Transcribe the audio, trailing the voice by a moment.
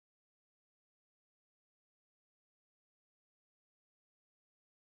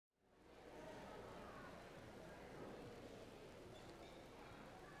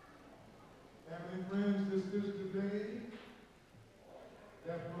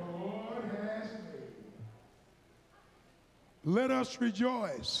Let us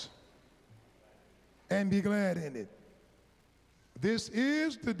rejoice and be glad in it. This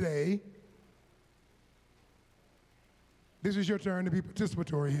is the day. This is your turn to be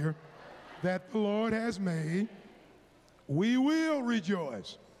participatory here. That the Lord has made. We will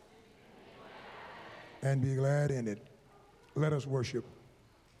rejoice and be glad in it. Let us worship.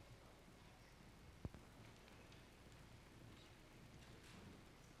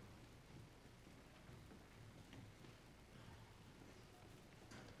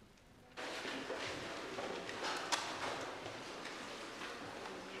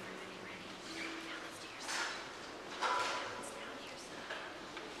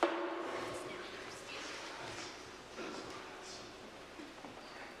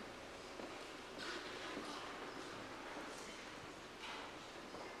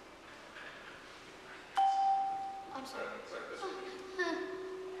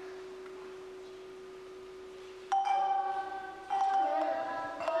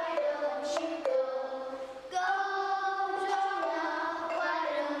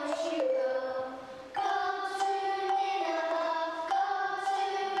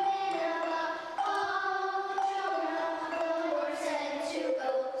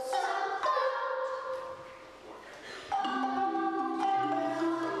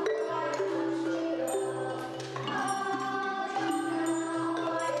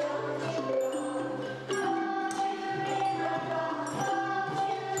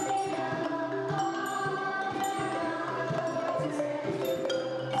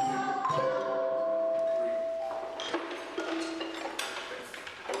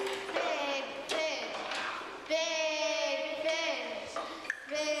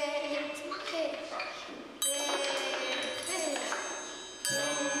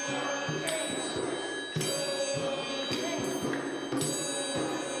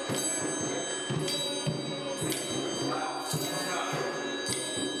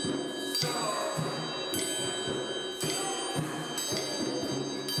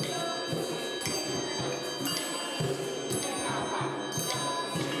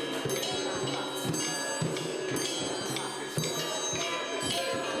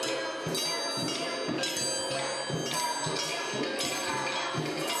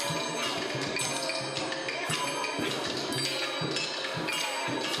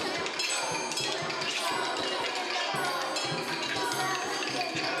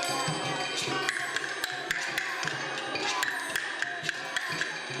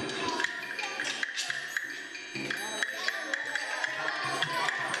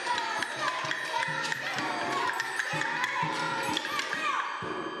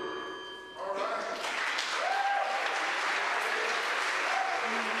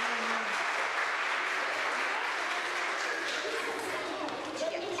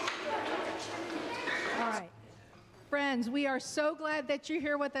 Friends, we are so glad that you're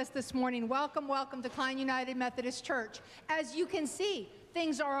here with us this morning. Welcome, welcome to Klein United Methodist Church. As you can see,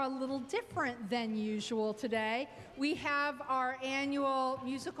 things are a little different than usual today. We have our annual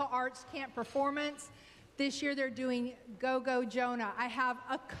musical arts camp performance. This year they're doing Go Go Jonah. I have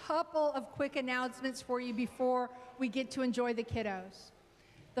a couple of quick announcements for you before we get to enjoy the kiddos.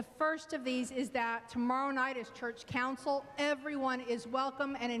 The first of these is that tomorrow night is church council. Everyone is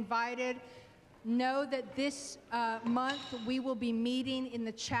welcome and invited. Know that this month we will be meeting in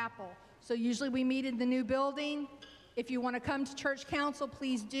the chapel. So usually we meet in the new building. If you want to come to church council,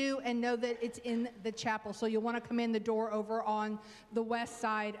 please do, and know that it's in the chapel. So you'll want to come in the door over on the west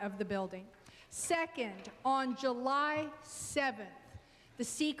side of the building. Second, on July 7th, the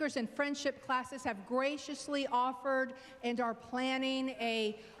Seekers and Friendship classes have graciously offered and are planning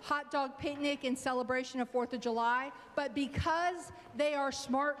a hot dog picnic in celebration of 4th of July. But because they are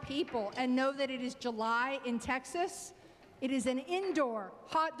smart people and know that it is July in Texas, it is an indoor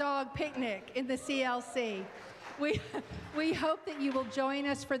hot dog picnic in the CLC. We hope that you will join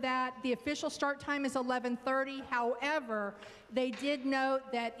us for that. The official start time is 11:30. However, they did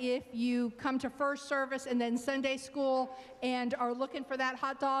note that if you come to first service and then Sunday school and are looking for that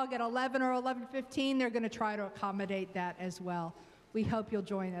hot dog at 11 or 11:15, they're going to try to accommodate that as well. We hope you'll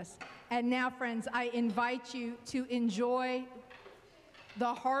join us. And now, friends, I invite you to enjoy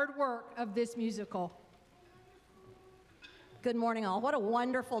the hard work of this musical. Good morning, all. What a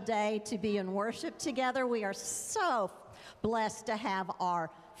wonderful day to be in worship together. We are so blessed to have our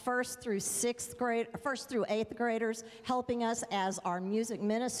first through eighth graders helping us as our music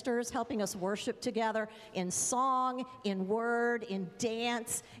ministers, helping us worship together in song, in word, in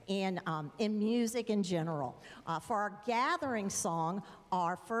dance, in music in general. For our gathering song,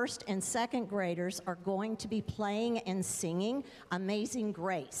 our first and second graders are going to be playing and singing Amazing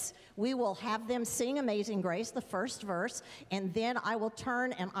Grace. We will have them sing Amazing Grace, the first verse, and then I will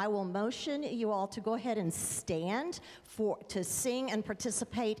turn and I will motion you all to go ahead and stand to sing and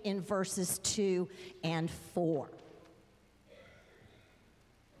participate in verses 2 and 4.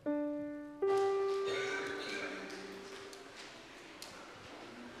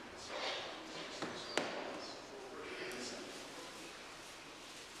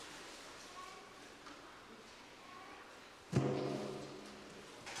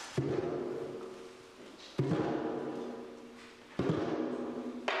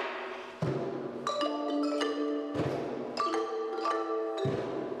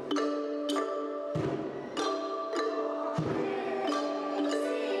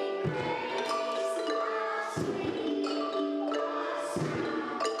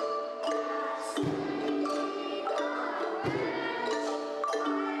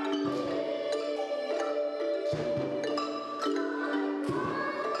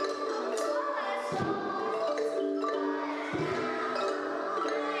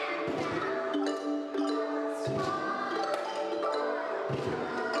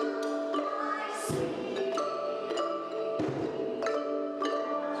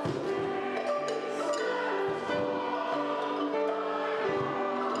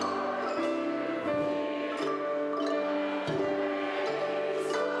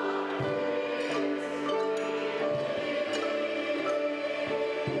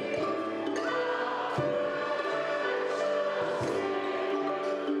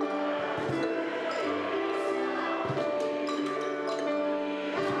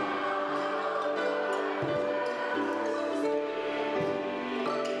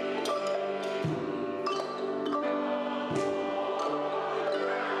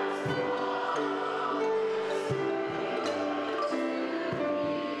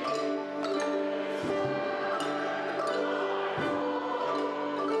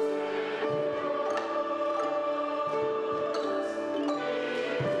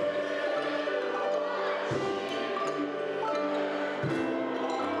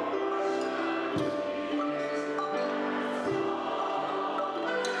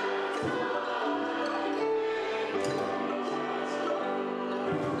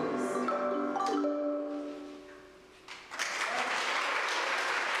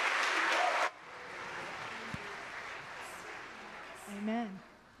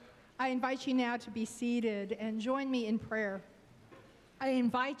 I invite you now to be seated and join me in prayer. I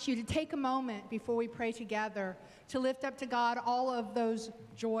invite you to take a moment before we pray together to lift up to God all of those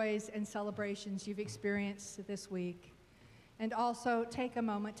joys and celebrations you've experienced this week. And also take a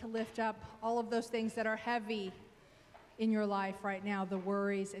moment to lift up all of those things that are heavy in your life right now, the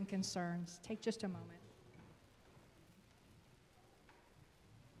worries and concerns. Take just a moment.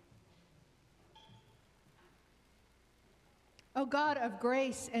 Oh God of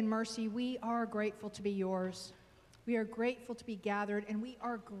grace and mercy, we are grateful to be yours. We are grateful to be gathered, and we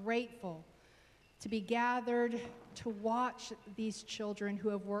are grateful to be gathered to watch these children who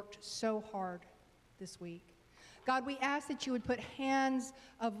have worked so hard this week. God, we ask that you would put hands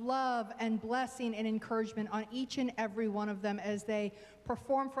of love and blessing and encouragement on each and every one of them as they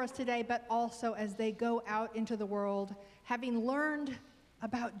perform for us today, but also as they go out into the world, having learned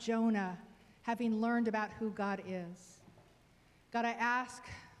about Jonah, having learned about who God is. God, I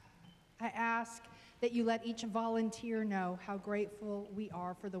ask that you let each volunteer know how grateful we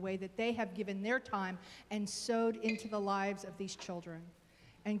are for the way that they have given their time and sowed into the lives of these children.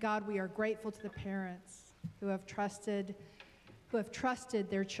 And God, we are grateful to the parents who have trusted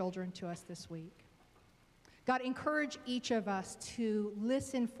their children to us this week. God, encourage each of us to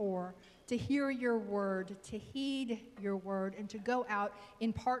listen for, to hear your word, to heed your word, and to go out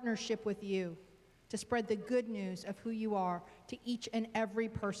in partnership with you to spread the good news of who you are to each and every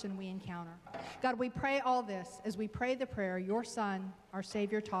person we encounter. God, we pray all this as we pray the prayer your Son, our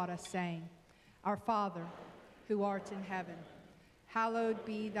Savior, taught us, saying, Our Father, who art in heaven, hallowed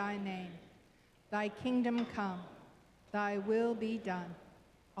be thy name. Thy kingdom come, thy will be done,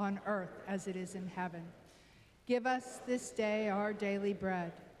 on earth as it is in heaven. Give us this day our daily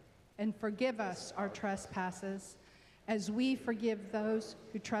bread, and forgive us our trespasses, as we forgive those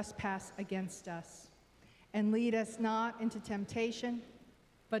who trespass against us. And lead us not into temptation,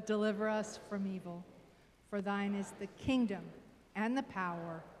 but deliver us from evil. For thine is the kingdom, and the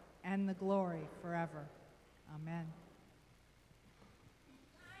power, and the glory forever. Amen.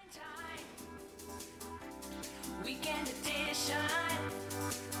 Weekend edition.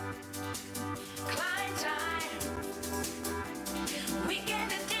 Klein time.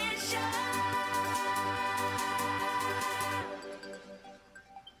 Weekend edition.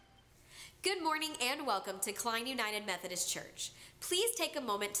 and welcome to Klein United Methodist Church. Please take a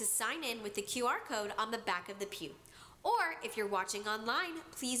moment to sign in with the QR code on the back of the pew. Or if you're watching online,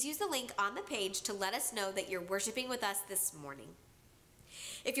 please use the link on the page to let us know that you're worshiping with us this morning.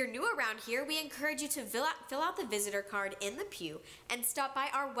 If you're new around here, we encourage you to fill out the visitor card in the pew and stop by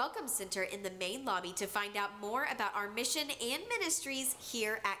our Welcome Center in the main lobby to find out more about our mission and ministries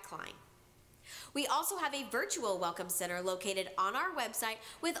here at Klein. We also have a virtual Welcome Center located on our website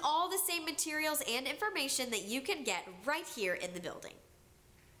with all the same materials and information that you can get right here in the building.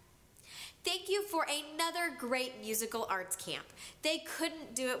 Thank you for another great musical arts camp. They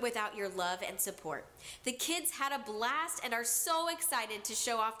couldn't do it without your love and support. The kids had a blast and are so excited to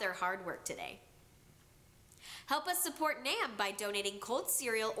show off their hard work today. Help us support NAM by donating cold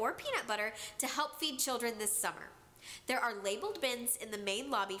cereal or peanut butter to help feed children this summer. There are labeled bins in the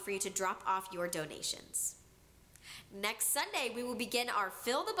main lobby for you to drop off your donations. Next Sunday, we will begin our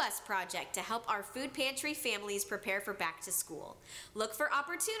Fill the Bus project to help our food pantry families prepare for back to school. Look for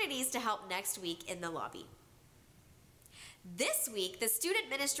opportunities to help next week in the lobby. This week, the student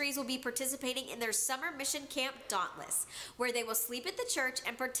ministries will be participating in their summer mission camp Dauntless, where they will sleep at the church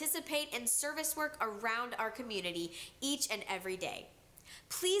and participate in service work around our community each and every day.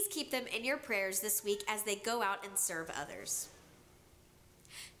 Please keep them in your prayers this week as they go out and serve others.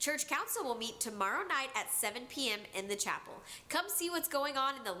 Church Council will meet tomorrow night at 7 p.m. in the chapel. Come see what's going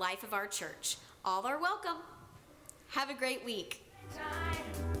on in the life of our church. All are welcome. Have a great week.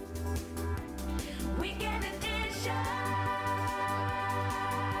 Weekend edition.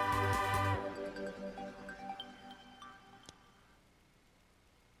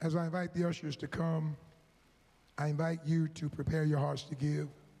 As I invite the ushers to come, I invite you to prepare your hearts to give.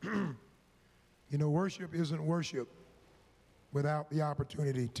 You know, worship isn't worship without the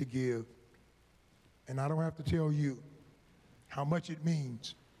opportunity to give. And I don't have to tell you how much it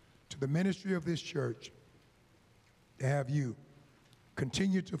means to the ministry of this church to have you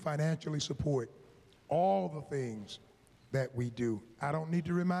continue to financially support all the things that we do. I don't need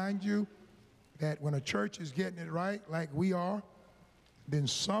to remind you that when a church is getting it right, like we are, then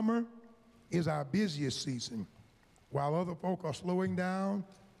summer is our busiest season. While other folk are slowing down,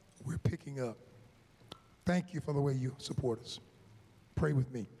 we're picking up. Thank you for the way you support us. Pray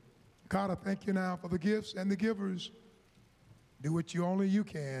with me. God, I thank you now for the gifts and the givers. Do what only you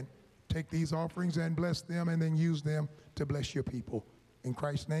can. Take these offerings and bless them and then use them to bless your people. In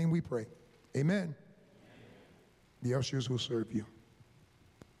Christ's name we pray. Amen. The ushers will serve you.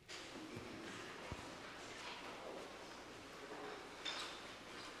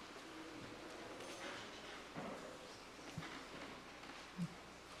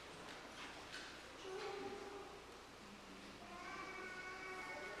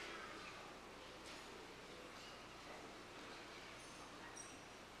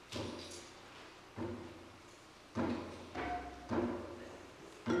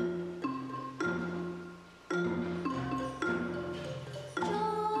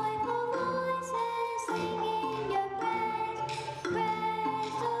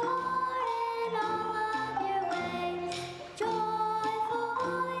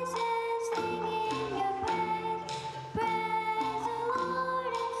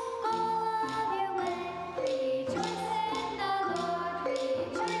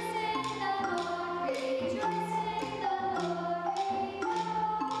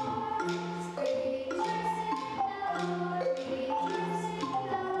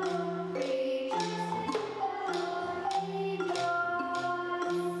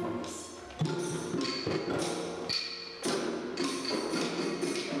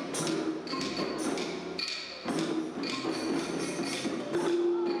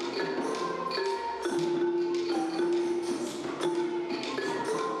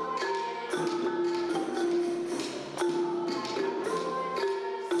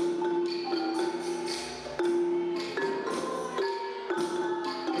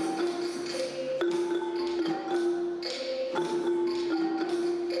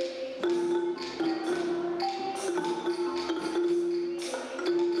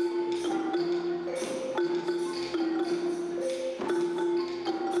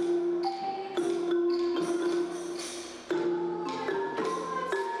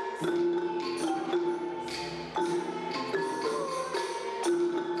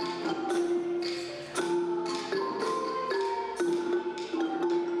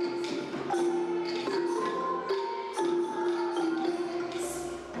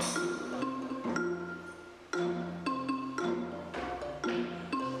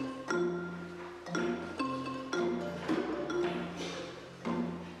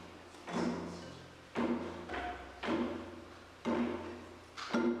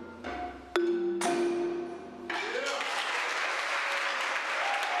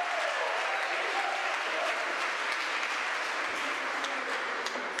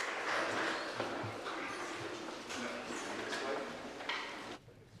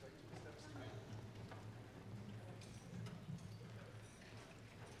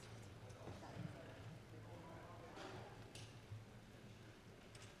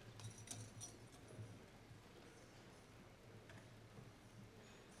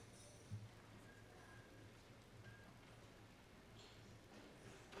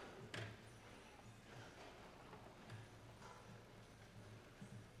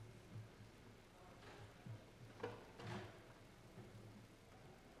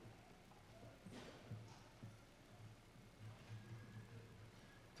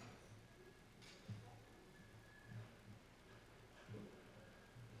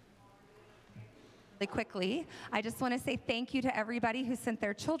 quickly. I just want to say thank you to everybody who sent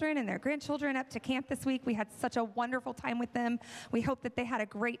their children and their grandchildren up to camp this week. We had such a wonderful time with them. We hope that they had a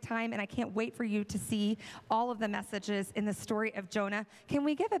great time, and I can't wait for you to see all of the messages in the story of Jonah. Can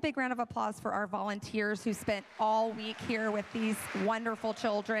we give a big round of applause for our volunteers who spent all week here with these wonderful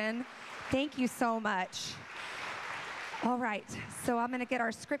children? Thank you so much. All right, so I'm going to get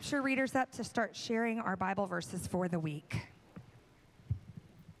our scripture readers up to start sharing our Bible verses for the week.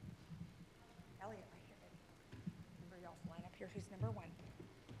 Elliot, right here. Remember, y'all line up here. Who's number one?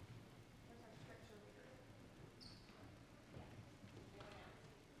 There's our scripture reader.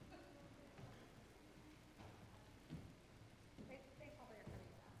 They probably are pretty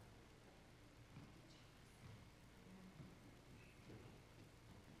fast.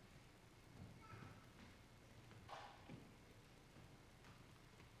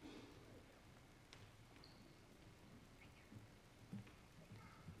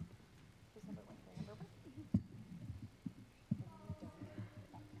 Who's number one? Number one?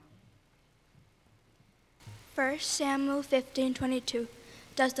 1 Samuel 15:22.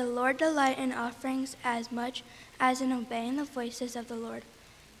 Does the Lord delight in offerings as much as in obeying the voices of the Lord?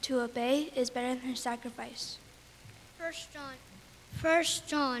 To obey is better than sacrifice. 1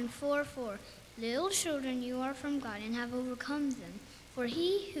 John 4:4. Little children, you are from God and have overcome them. For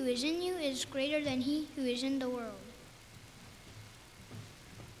he who is in you is greater than he who is in the world.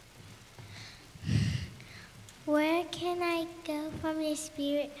 Where can I go from your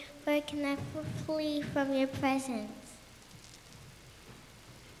spirit? Where can I flee from your presence?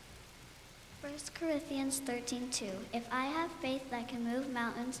 1 Corinthians 13:2. If I have faith that can move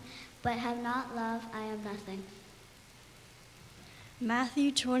mountains, but have not love, I am nothing.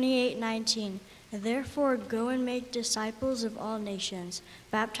 Matthew 28:19. Therefore go and make disciples of all nations,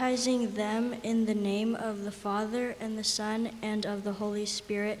 baptizing them in the name of the Father and the Son and of the Holy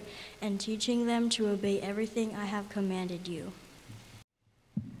Spirit, and teaching them to obey everything I have commanded you.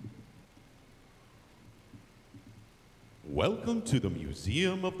 Welcome to the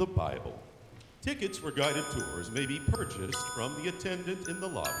Museum of the Bible. Tickets for guided tours may be purchased from the attendant in the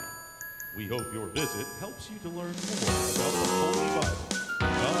lobby. We hope your visit helps you to learn more about the Holy Bible,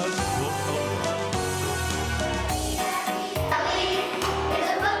 God's book of life.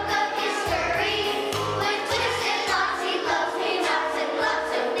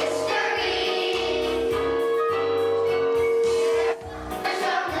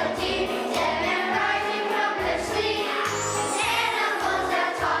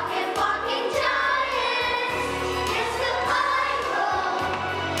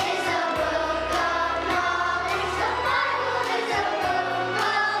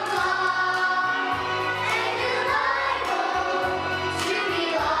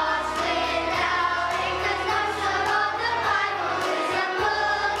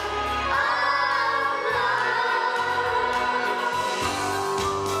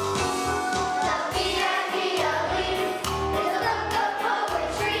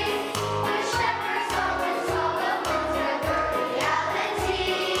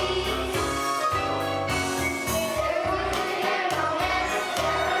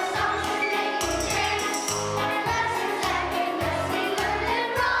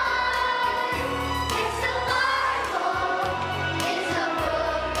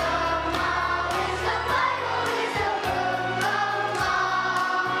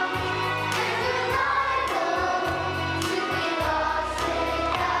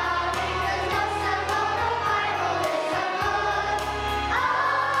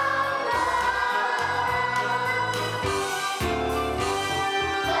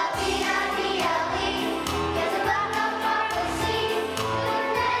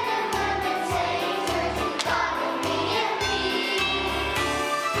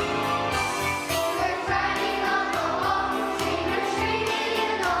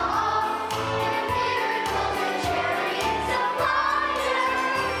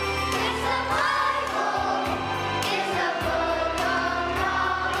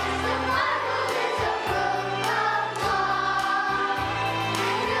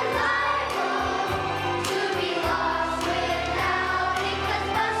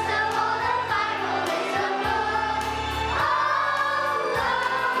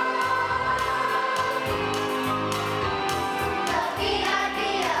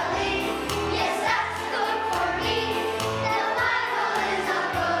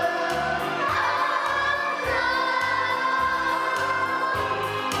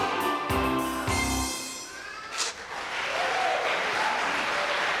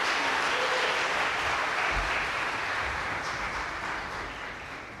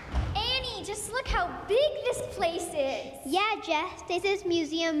 Janie, just look how big this place is. Yeah, Jess, this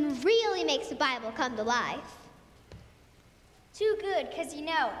museum really makes the Bible come to life. Too good, because you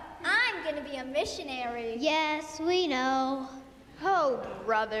know, I'm going to be a missionary. Yes, we know. Oh,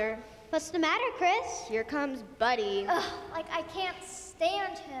 brother. What's the matter, Chris? Here comes Buddy. Ugh, like I can't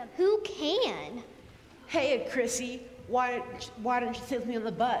stand him. Who can? Hey, Chrissy, why don't you sit with me on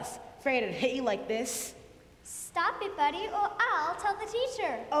the bus? Afraid I'd hit you like this. Stop it, buddy, or I'll tell the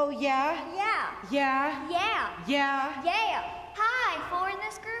teacher. Oh, yeah? Yeah. Yeah? Yeah. Yeah? Yeah. Hi, 4 in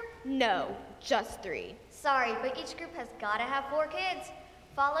this group? No, just 3. Sorry, but each group has got to have 4 kids.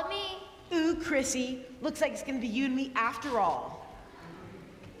 Follow me. Ooh, Chrissy, looks like it's gonna be you and me after all.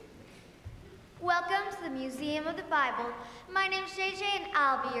 Welcome to the Museum of the Bible. My name's JJ and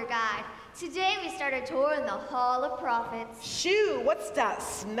I'll be your guide. Today we start a tour in the Hall of Prophets. Shoo, what's that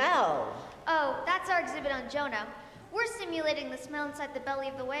smell? Oh, that's our exhibit on Jonah. We're simulating the smell inside the belly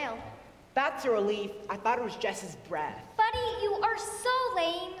of the whale. That's a relief. I thought it was Jess's breath. Buddy, you are so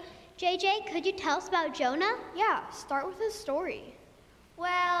lame. JJ, could you tell us about Jonah? Yeah, start with his story.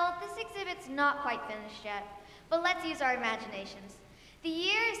 Well, this exhibit's not quite finished yet, but let's use our imaginations. The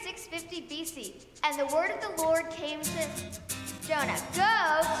year is 650 BC, and the word of the Lord came to Jonah.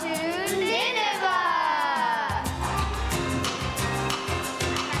 Go to Nineveh!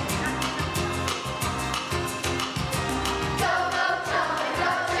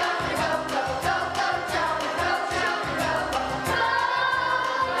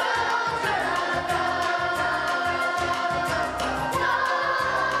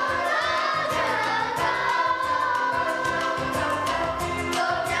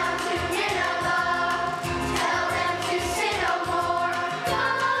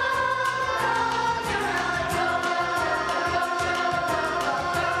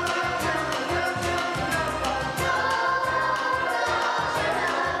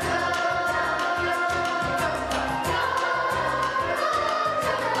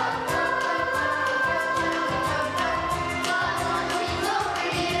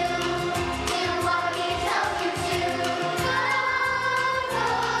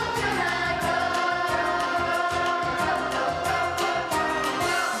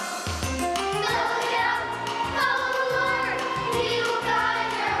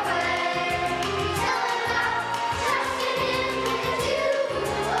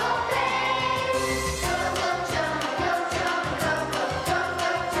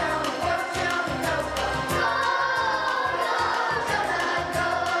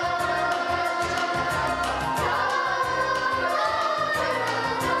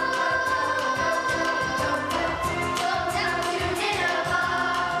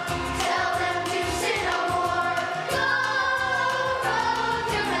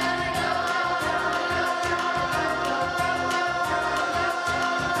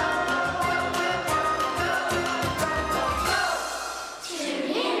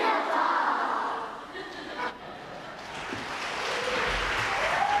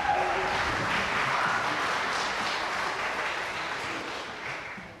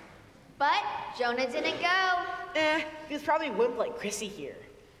 Jonah didn't go. He was probably a wimp like Chrissy here.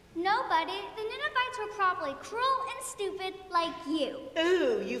 No, buddy. The Ninevites were probably cruel and stupid like you.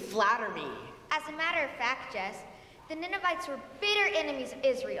 Ooh, you flatter me. As a matter of fact, Jess, the Ninevites were bitter enemies of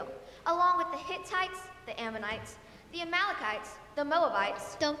Israel, along with the Hittites, the Ammonites, the Amalekites, the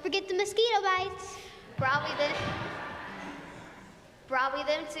Moabites. Don't forget the mosquito bites. Probably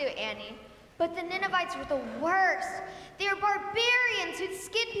them too, Annie. But the Ninevites were the worst. They were barbarians who'd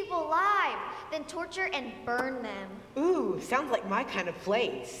skin people alive, then torture and burn them. Ooh, sounds like my kind of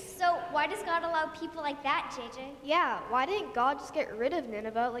place. So why does God allow people like that, JJ? Yeah, why didn't God just get rid of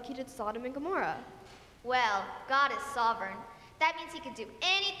Nineveh like he did Sodom and Gomorrah? Well, God is sovereign. That means he can do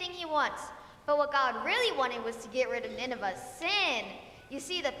anything he wants. But what God really wanted was to get rid of Nineveh's sin. You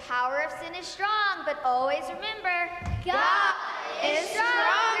see, the power of sin is strong, but always remember, God is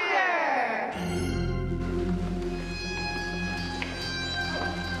stronger!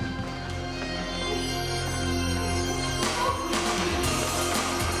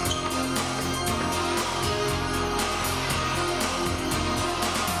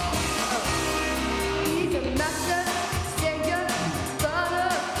 He's a master, savior, father,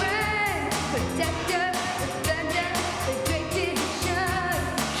 friend, protector, defender, the great physician,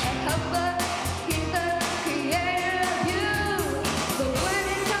 a helper, healer, creator of you. But when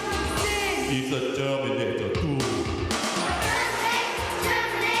it comes to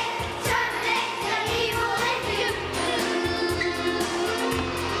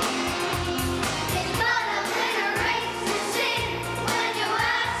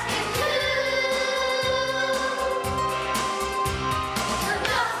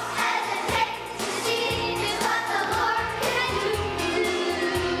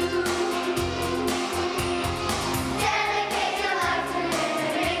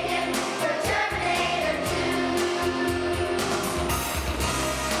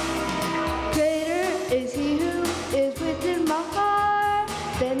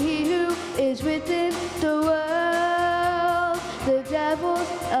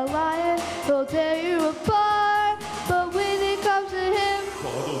a lion will tear you apart. But when it comes to him,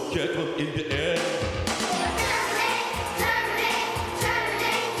 God will get him in the end.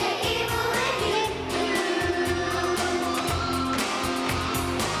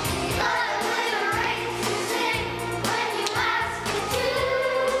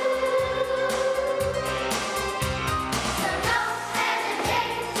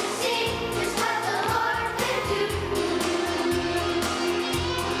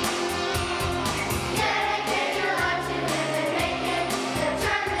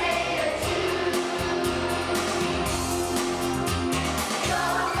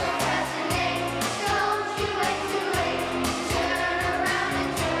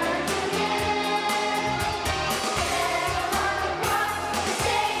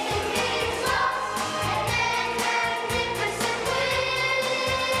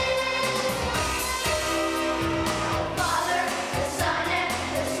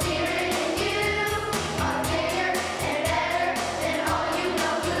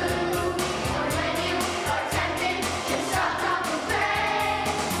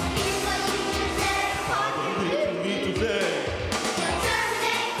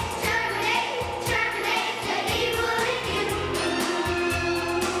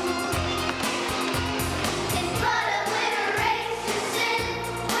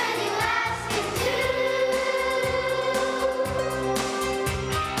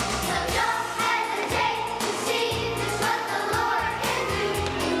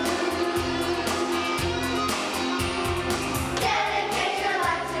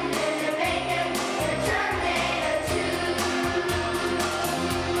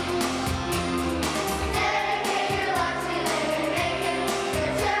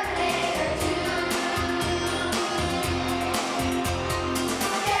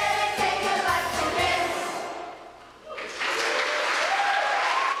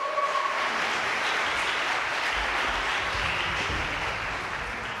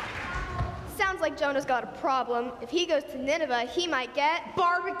 Like Jonah's got a problem. If he goes to Nineveh, he might get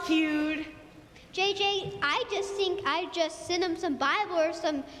barbecued. JJ, I just think I just send him some Bible or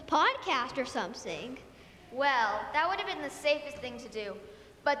some podcast or something. Well, that would have been the safest thing to do.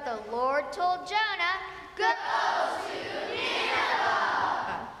 But the Lord told Jonah, go to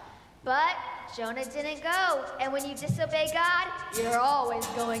Nineveh. But Jonah didn't go. And when you disobey God, you're always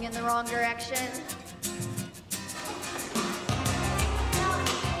going in the wrong direction.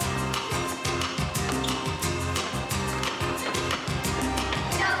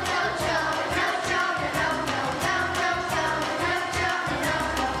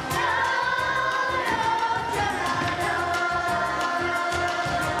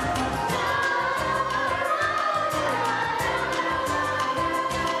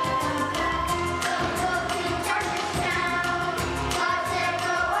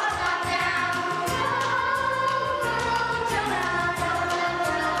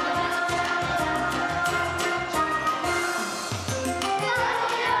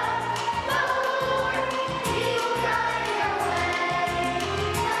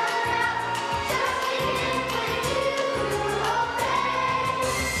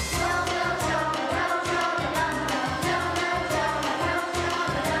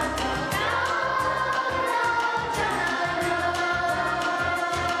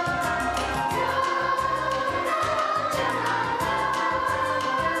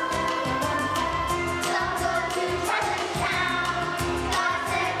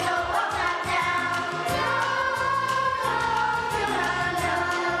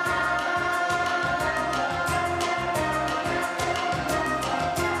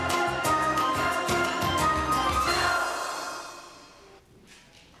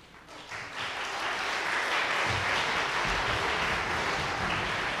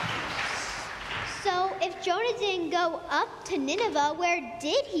 Jonah didn't go up to Nineveh. Where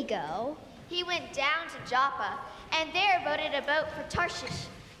did he go? He went down to Joppa, and there boated a boat for Tarshish.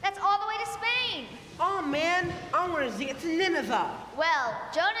 That's all the way to Spain. Oh, man, I wanted to get to Nineveh. Well,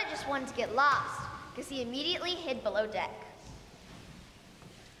 Jonah just wanted to get lost, because he immediately hid below deck.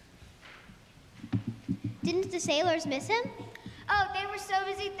 Didn't the sailors miss him? Oh, they were so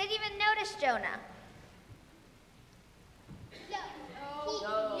busy, they didn't even notice Jonah.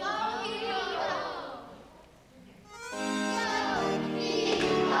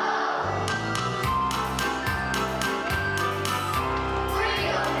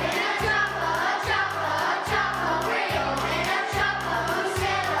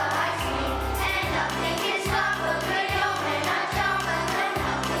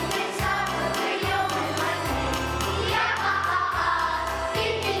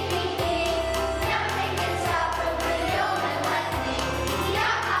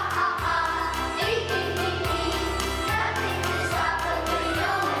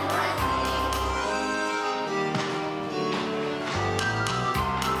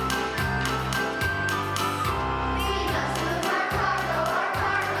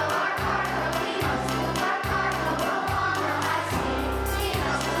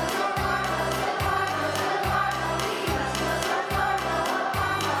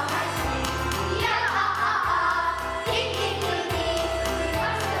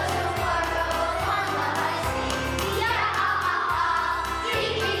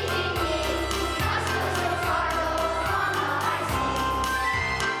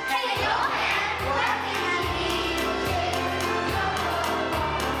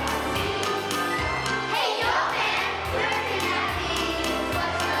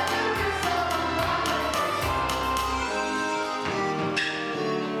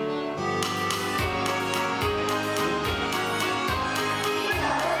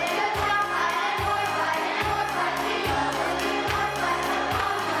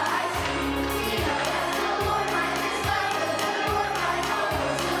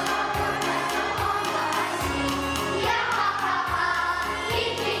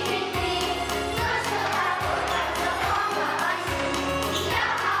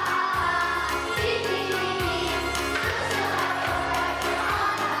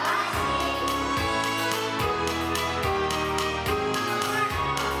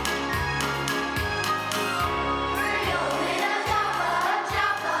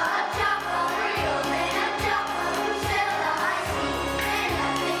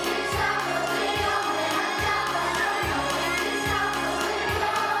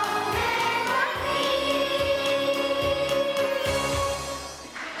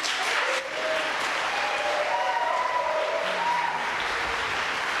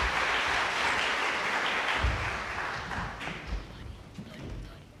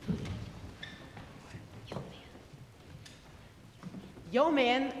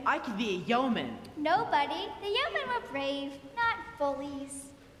 man, I could be a yeoman. No, buddy. The yeomen were brave, not bullies.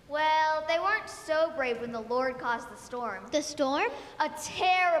 Well, they weren't so brave when the Lord caused the storm. The storm? A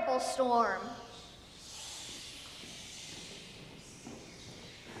terrible storm.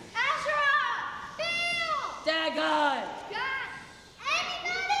 Asherah! Bill! Dagon!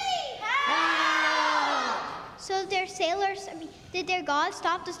 So their sailors, did their gods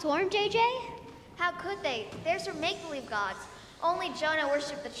stop the storm, JJ? How could they? There's their make-believe gods. Only Jonah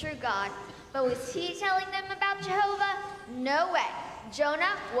worshipped the true God. But was he telling them about Jehovah? No way.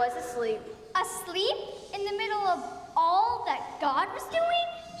 Jonah was asleep. Asleep? In the middle of all that God was doing?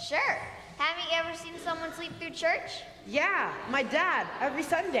 Sure. Haven't you ever seen someone sleep through church? Yeah, my dad, every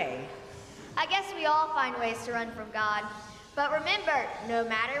Sunday. I guess we all find ways to run from God. But remember, no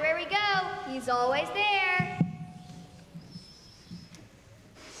matter where we go, he's always there.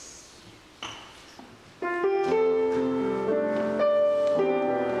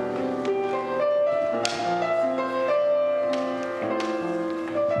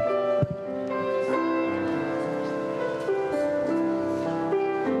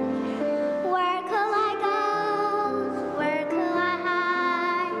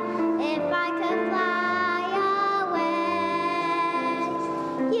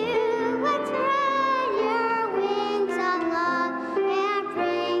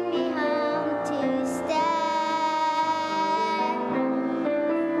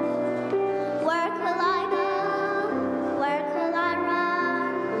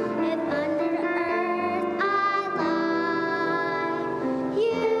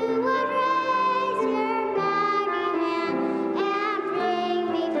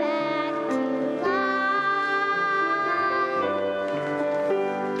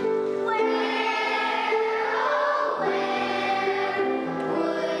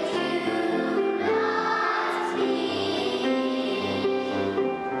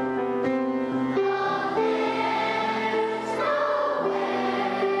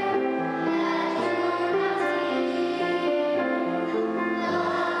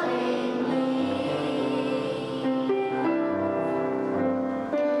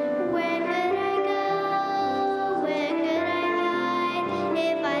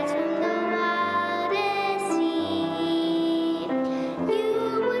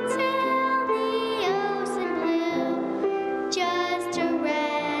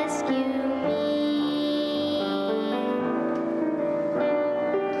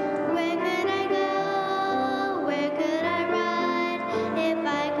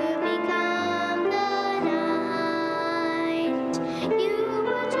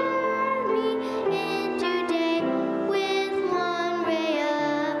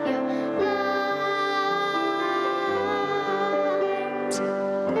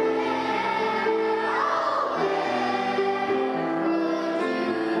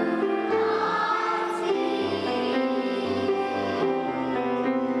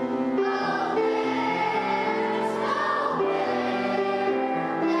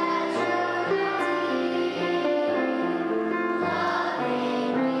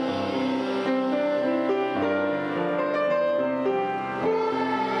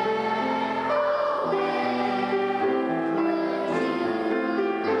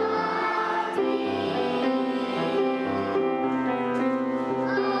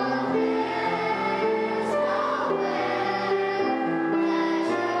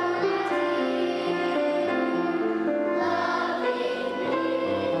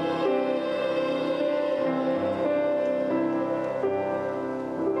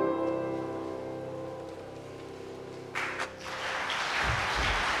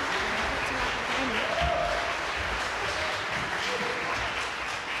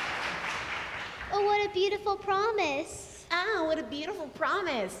 Beautiful promise. Ah, what a beautiful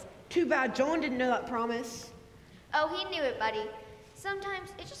promise. Too bad Jonah didn't know that promise. Oh, he knew it, buddy.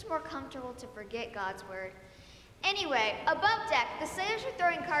 Sometimes it's just more comfortable to forget God's word. Anyway, above deck, the sailors were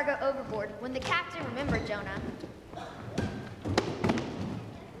throwing cargo overboard when the captain remembered Jonah.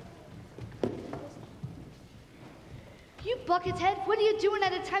 You buckethead, what are you doing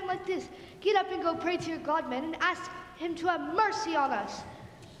at a time like this? Get up and go pray to your God, man, and ask him to have mercy on us.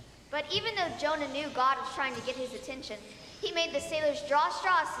 But even though Jonah knew God was trying to get his attention, he made the sailors draw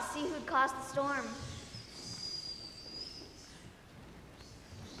straws to see who'd caused the storm.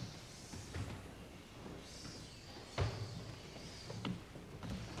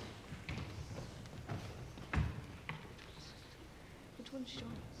 Which one's Jonah?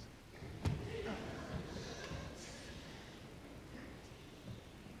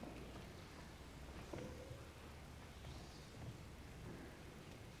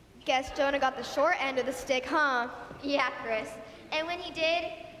 Guess Jonah got the short end of the stick, huh? Yeah, Chris. And when he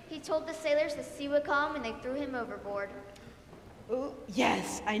did, he told the sailors the sea would come and they threw him overboard. Ooh,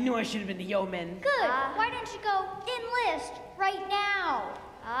 yes, I knew I should have been a yeoman. Good. Why don't you go enlist right now?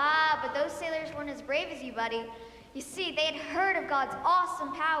 But those sailors weren't as brave as you, buddy. You see, they had heard of God's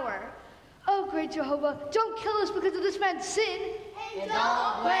awesome power. Oh, great Jehovah, don't kill us because of this man's sin. And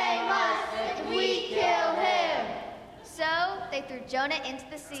don't blame us if we kill him. So they threw Jonah into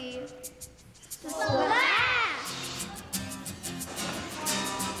the sea. Splash!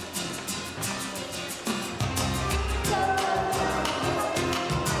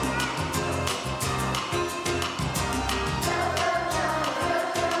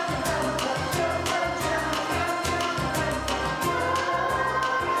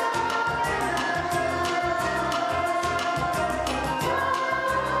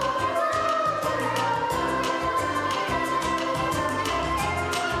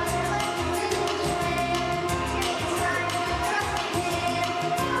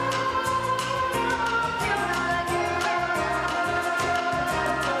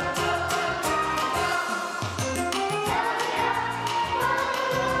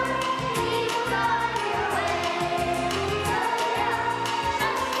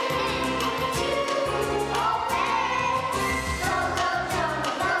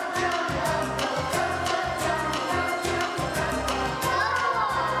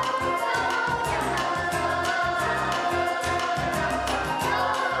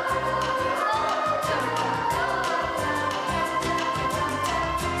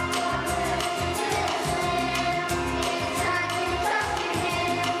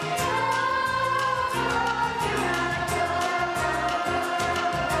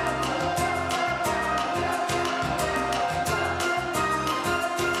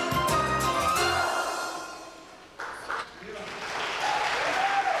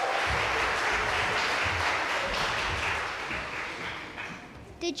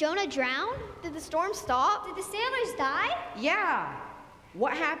 Did Jonah drown? Did the storm stop? Did the sailors die? Yeah.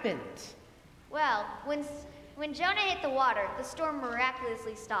 What happened? Well, when Jonah hit the water, the storm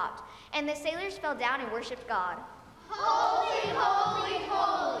miraculously stopped, and the sailors fell down and worshiped God. Holy, holy,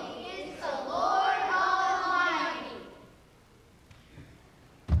 holy is the Lord Almighty.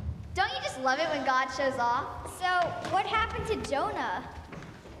 Don't you just love it when God shows off? So, what happened to Jonah?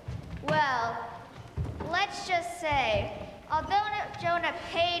 Well, let's just say, although Jonah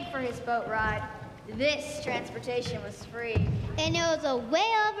paid for his boat ride, this transportation was free. And it was a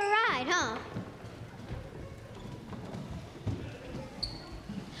whale of a ride, huh?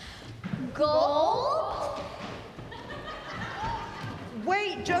 Gold?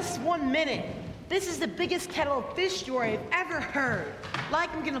 Wait just 1 minute. This is the biggest kettle of fish story I've ever heard.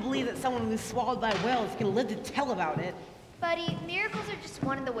 Like I'm gonna believe that someone who's swallowed by a whale is gonna live to tell about it. Buddy, miracles are just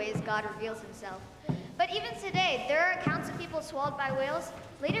one of the ways God reveals himself. But even today, there are accounts of people swallowed by whales,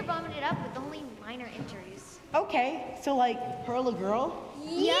 later vomited up with only minor injuries. Okay, so like her little girl?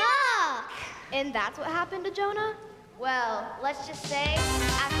 Yuck! And that's what happened to Jonah? Well, let's just say,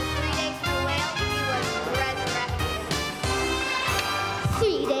 after 3 days in the whale, he was resurrected.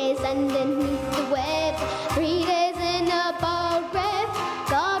 3 days underneath the waves, 3 days in a boat grave.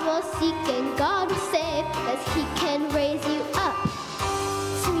 God will seek and God will save, cause he can raise you up.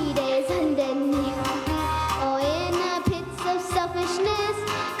 3 days underneath, oh, in the pits of selfishness,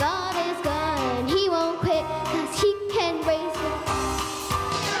 God is gone, he won't quit, cause he can raise you up.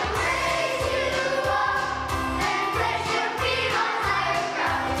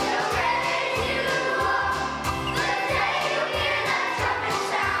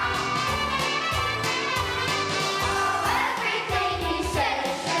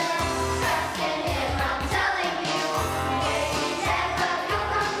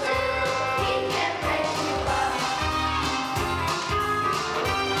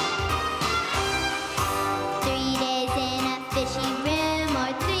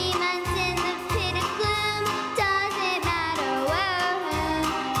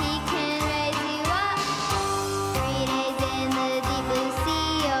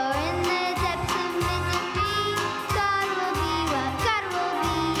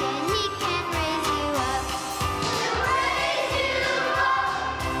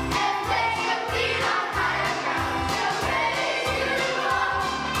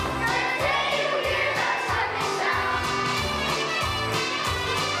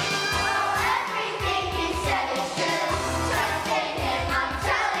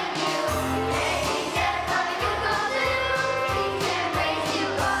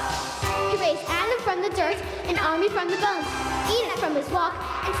 From the bones, Enoch from his walk,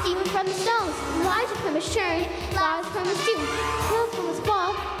 and Stephen from the stones, Elijah from his churn, Lazarus from his tomb, Philip from his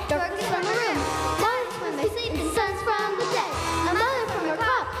wall, darkness from the room, waters from the sleep, and sons from the dead.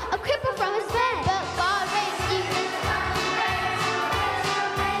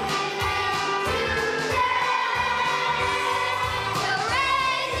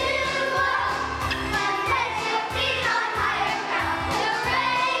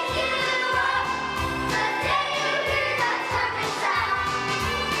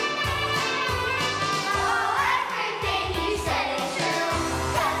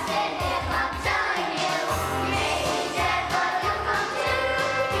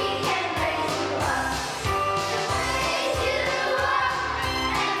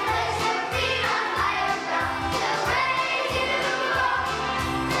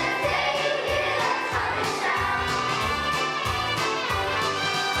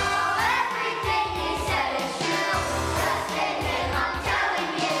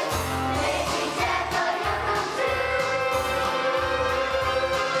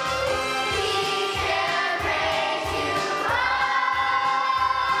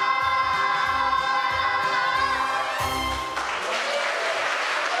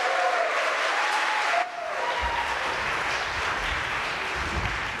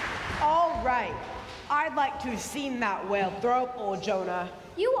 to have seen that whale throw up old Jonah.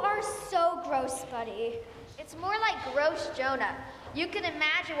 You are so gross, buddy. It's more like gross Jonah. You can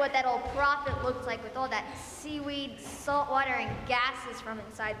imagine what that old prophet looked like with all that seaweed, salt water, and gases from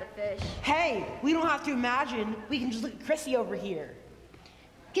inside the fish. Hey, we don't have to imagine. We can just look at Chrissy over here.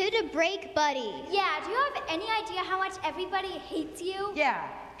 Give it a break, buddy. Yeah, do you have any idea how much everybody hates you? Yeah,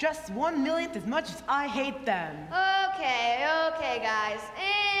 just 1/1,000,000th as much as I hate them. Okay, guys.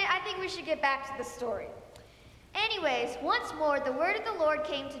 I think we should get back to the story. Anyways, once more, the word of the Lord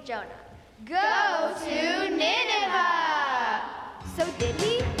came to Jonah. Go to Nineveh! So did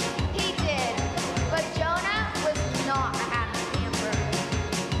he? He did. But Jonah was not a happy camper.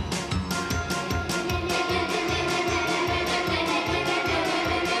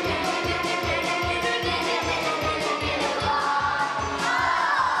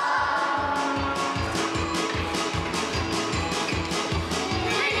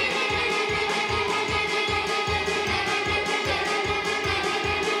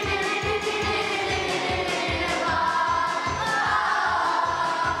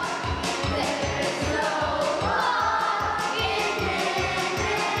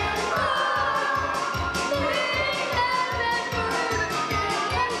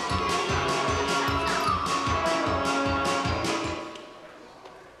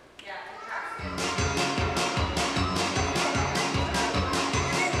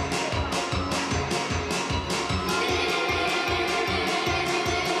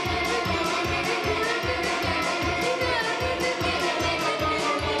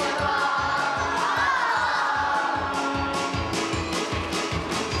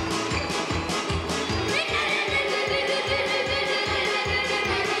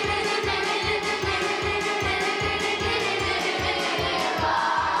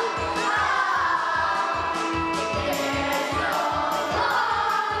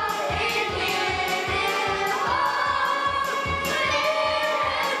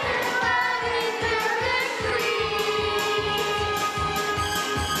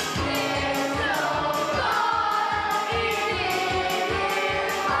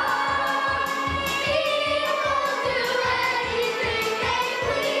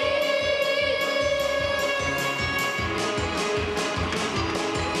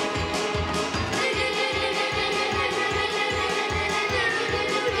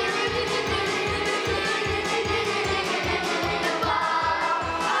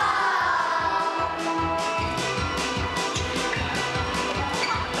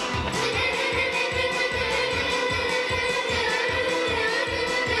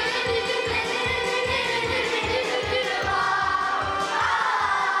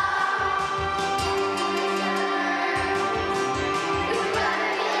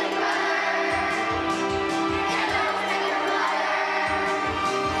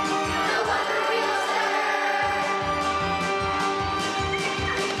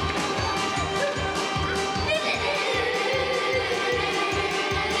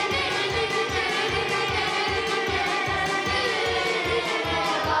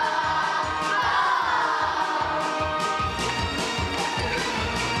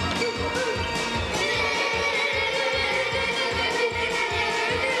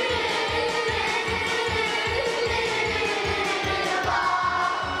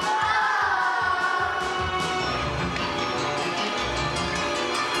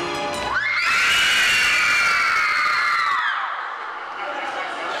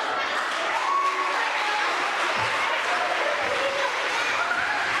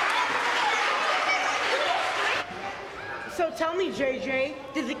 Tell me, JJ,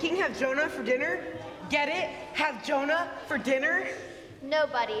 did the king have Jonah for dinner? Get it? Have Jonah for dinner?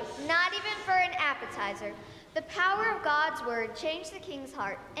 Nobody, not even for an appetizer. The power of God's word changed the king's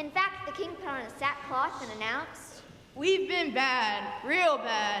heart. In fact, the king put on a sackcloth and announced, "We've been bad, real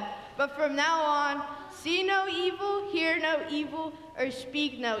bad, but from now on, see no evil, hear no evil, or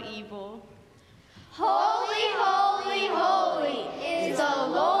speak no evil. Holy, holy, holy is the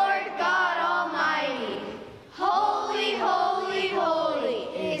Lord God Almighty. Holy, holy, holy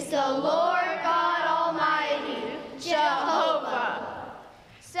is the Lord God Almighty, Jehovah."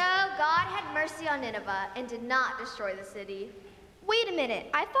 So God had mercy on Nineveh and did not destroy the city. Wait a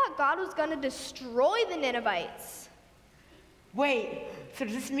minute, I thought God was going to destroy the Ninevites. Wait, so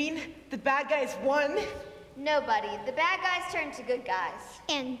does this mean the bad guys won? No, buddy, the bad guys turned to good guys.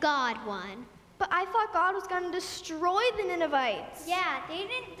 And God won. But I thought God was going to destroy the Ninevites. Yeah, they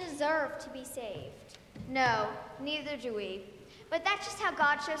didn't deserve to be saved. No, neither do we. But that's just how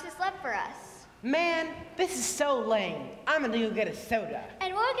God shows his love for us. Man, this is so lame. I'm gonna go get a soda.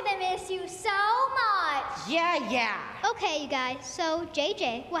 And we're gonna miss you so much. Yeah. Okay, you guys, so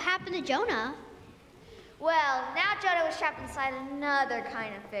JJ, what happened to Jonah? Well, now Jonah was trapped inside another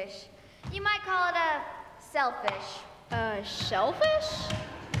kind of fish. You might call it a shellfish. A shellfish?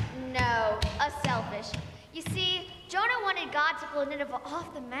 No, a shellfish. You see, Jonah wanted God to pull Nineveh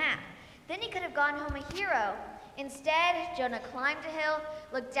off the map. Then he could have gone home a hero. Instead, Jonah climbed a hill,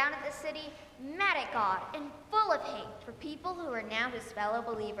 looked down at the city, mad at God, and full of hate for people who are now his fellow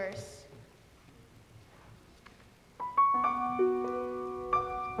believers.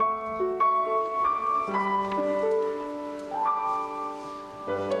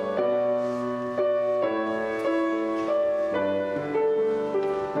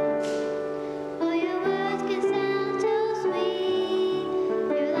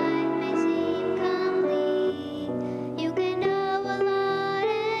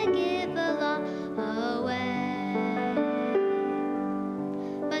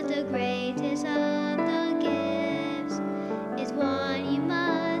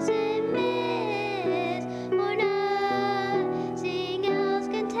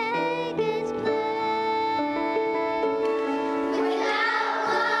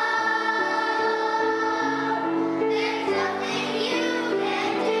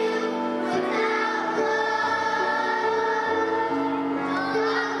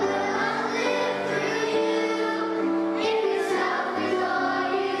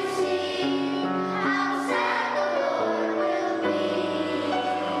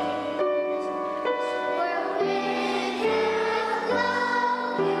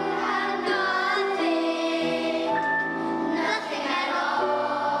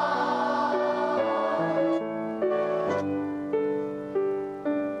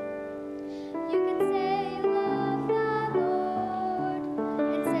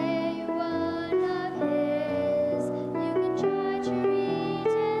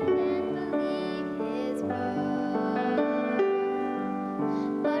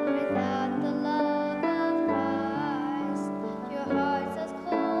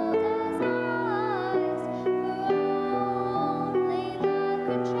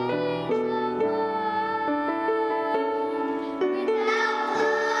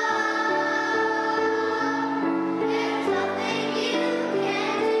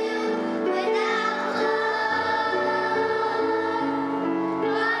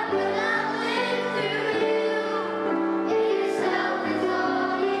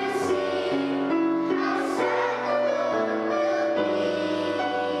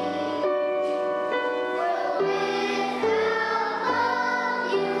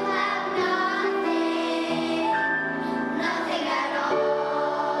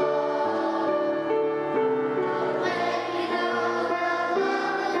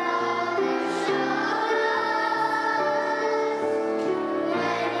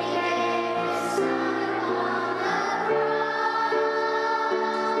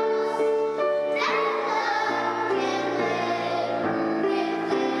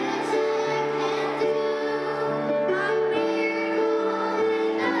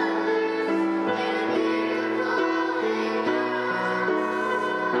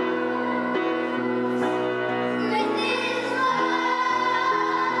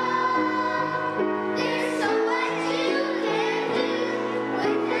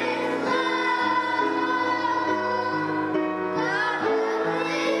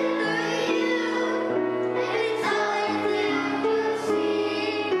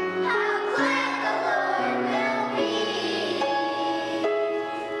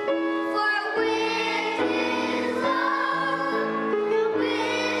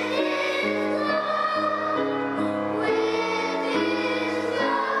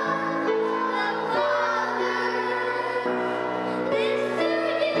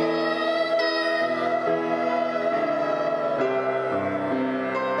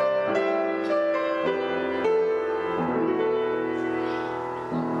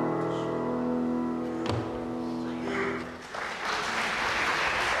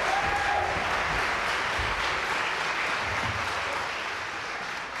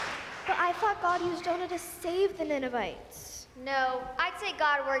 God used Jonah to save the Ninevites. No, I'd say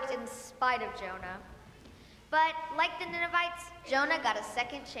God worked in spite of Jonah. But like the Ninevites, Jonah got a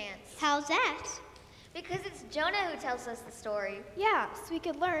second chance. How's that? Because it's Jonah who tells us the story. Yeah, so we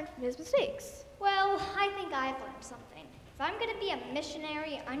could learn from his mistakes. Well, I think I've learned something. If I'm going to be a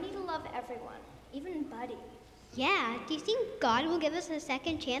missionary, I need to love everyone, even Buddy. Yeah, do you think God will give us a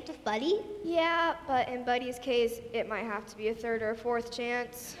second chance with Buddy? Yeah, but in Buddy's case, it might have to be a third or a fourth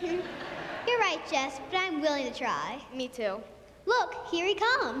chance. You're right, Jess, but I'm willing to try. Me too. Look, here he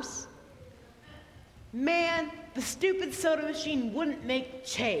comes. Man, the stupid soda machine wouldn't make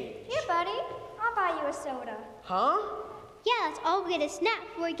change. Here, Buddy, I'll buy you a soda. Huh? Yeah, let's all get a snack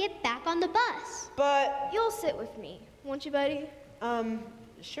before we get back on the bus. But You'll sit with me, won't you, buddy?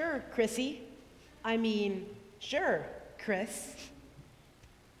 Sure, Chrissy. I mean, sure, Chris.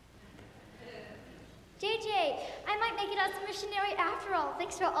 JJ, I might make it as a missionary after all.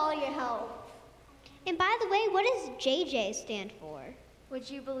 Thanks for all your help. And by the way, what does JJ stand for? Would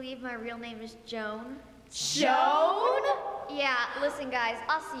you believe my real name is Joan? Joan? Yeah, listen guys,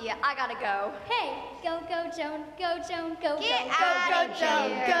 I'll see ya. I gotta go. Hey, go, Joan, go, Joan, go, Get go, outta go,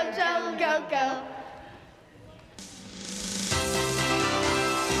 here. Joan, Go, Joan, go, go.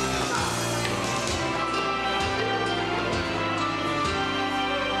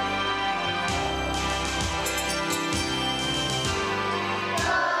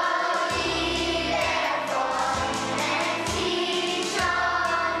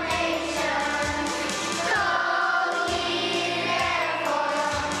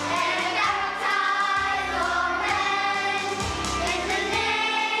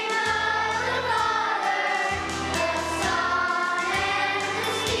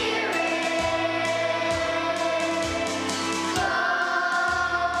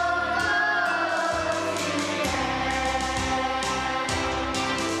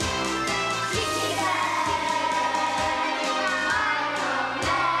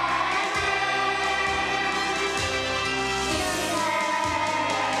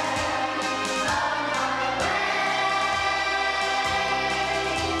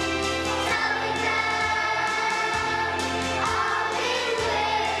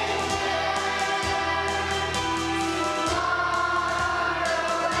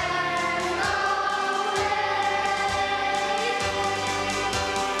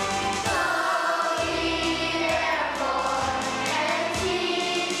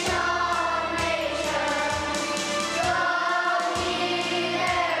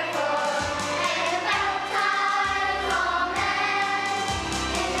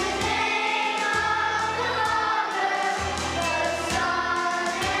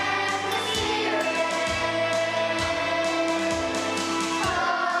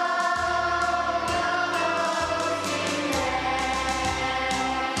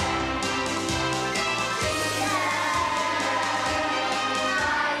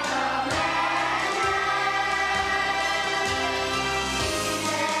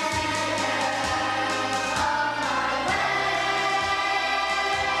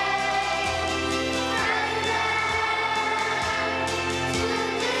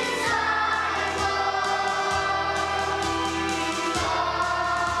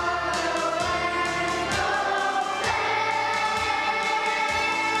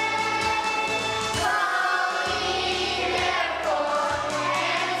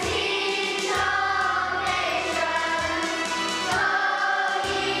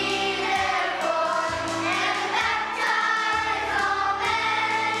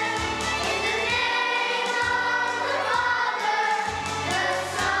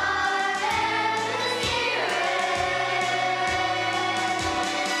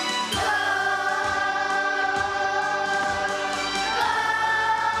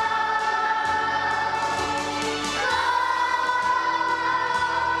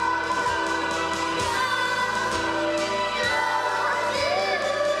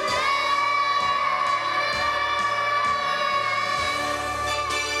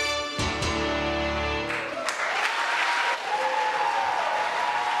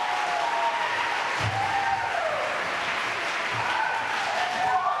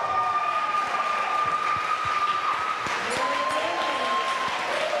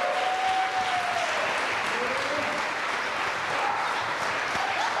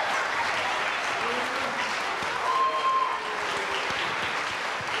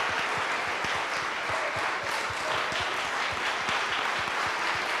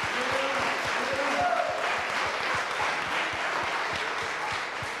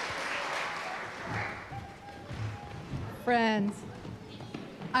 Friends,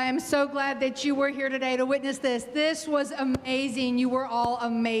 I am so glad that you were here today to witness this. This was amazing. You were all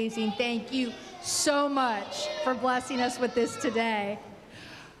amazing. Thank you so much for blessing us with this today.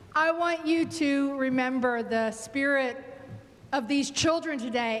 I want you to remember the spirit of these children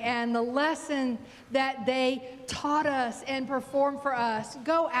today and the lesson that they taught us and performed for us.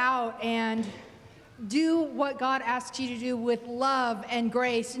 Go out and do what God asks you to do with love and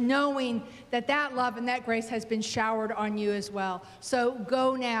grace, knowing that that love and that grace has been showered on you as well. So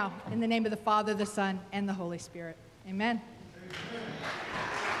go now in the name of the Father, the Son, and the Holy Spirit. Amen. Amen.